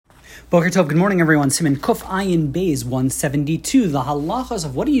Boker Tov, good morning everyone. Siman Kuf Ayin Beis 172. The halachas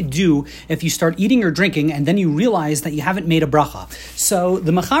of what do you do if you start eating or drinking and then you realize that you haven't made a bracha. So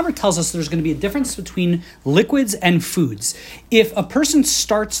the Mechaber tells us there's going to be a difference between liquids and foods. If a person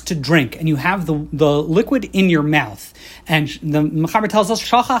starts to drink and you have the liquid in your mouth, and the Mechaber tells us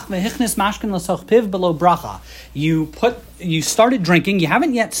Shachach vehichnis mashkin lasoch piv below bracha. You started drinking, you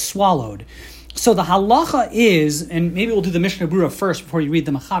haven't yet swallowed. So the halacha is, and maybe we'll do the Mishnah Berurah first before you read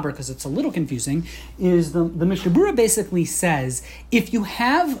the Mechaber because it's a little confusing, is the Mishnah Berurah basically says, if you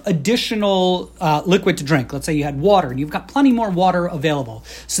have additional liquid to drink, let's say you had water and you've got plenty more water available,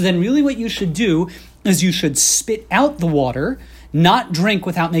 so then really what you should do is you should spit out the water, not drink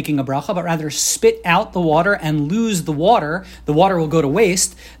without making a bracha, but rather spit out the water and lose the water. The water will go to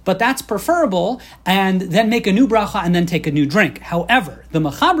waste, but that's preferable, and then make a new bracha and then take a new drink. However, the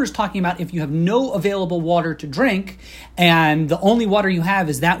Mechaber is talking about if you have no available water to drink, and the only water you have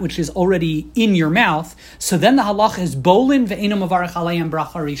is that which is already in your mouth, so then the halacha is bolin ve'eno mavarech alayim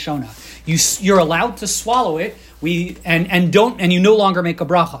bracha rishona. You're allowed to swallow it. And you no longer make a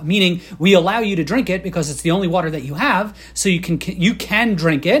bracha, meaning we allow you to drink it because it's the only water that you have, so you can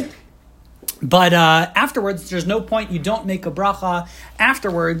drink it. But afterwards, there's no point. You don't make a bracha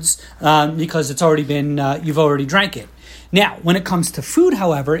afterwards because it's already been you've already drank it. Now, when it comes to food,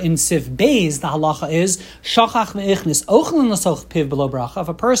 however, in Sif Beis, the halacha is shachach ve'ichnis ochlin lasoch piv below bracha. If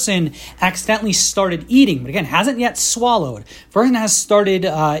a person accidentally started eating, but again hasn't yet swallowed, if a person has started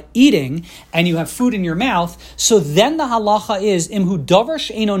eating, and you have food in your mouth, so then the halacha is imhu davar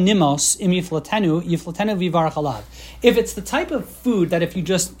she'eno nimos im yiflatenu vivarach alav. If it's the type of food that if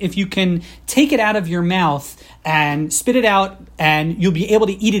you can take it out of your mouth and spit it out, and you'll be able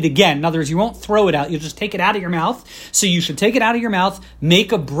to eat it again. In other words, you won't throw it out. You'll just take it out of your mouth. So you should take it out of your mouth,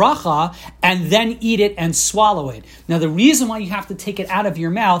 make a bracha, and then eat it and swallow it. Now, the reason why you have to take it out of your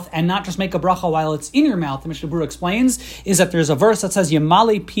mouth and not just make a bracha while it's in your mouth, the Mishnah Berurah explains, is that there's a verse that says,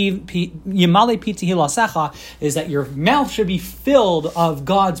 Yemale pi tihilasecha, is that your mouth should be filled of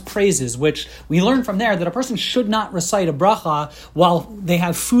God's praises, which we learn from there that a person should not recite a bracha while they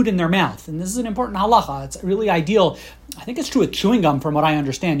have food in their mouth. And this is an important halacha. It's really ideal. I think it's true with chewing gum from what I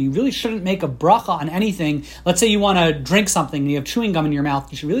understand. You really shouldn't make a bracha on anything. Let's say you want to drink something and you have chewing gum in your mouth.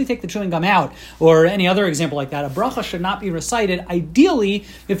 You should really take the chewing gum out, or any other example like that. A bracha should not be recited, ideally,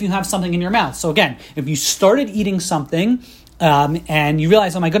 if you have something in your mouth. So again, if you started eating something and you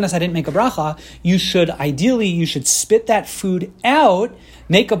realize, oh my goodness, I didn't make a bracha, you should spit that food out,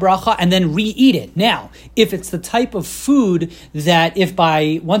 make a bracha, and then re-eat it. Now, if it's the type of food that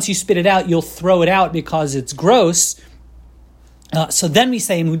once you spit it out, you'll throw it out because it's gross, so then we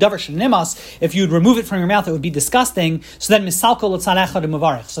say, if you'd remove it from your mouth, it would be disgusting. So then, so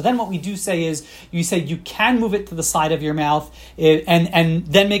then what we do say is, you say you can move it to the side of your mouth and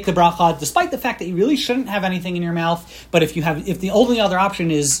then make the bracha, despite the fact that you really shouldn't have anything in your mouth. But if the only other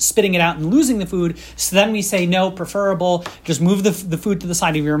option is spitting it out and losing the food, so then we say no, preferable, just move the food to the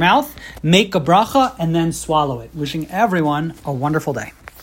side of your mouth, make a bracha, and then swallow it. Wishing everyone a wonderful day.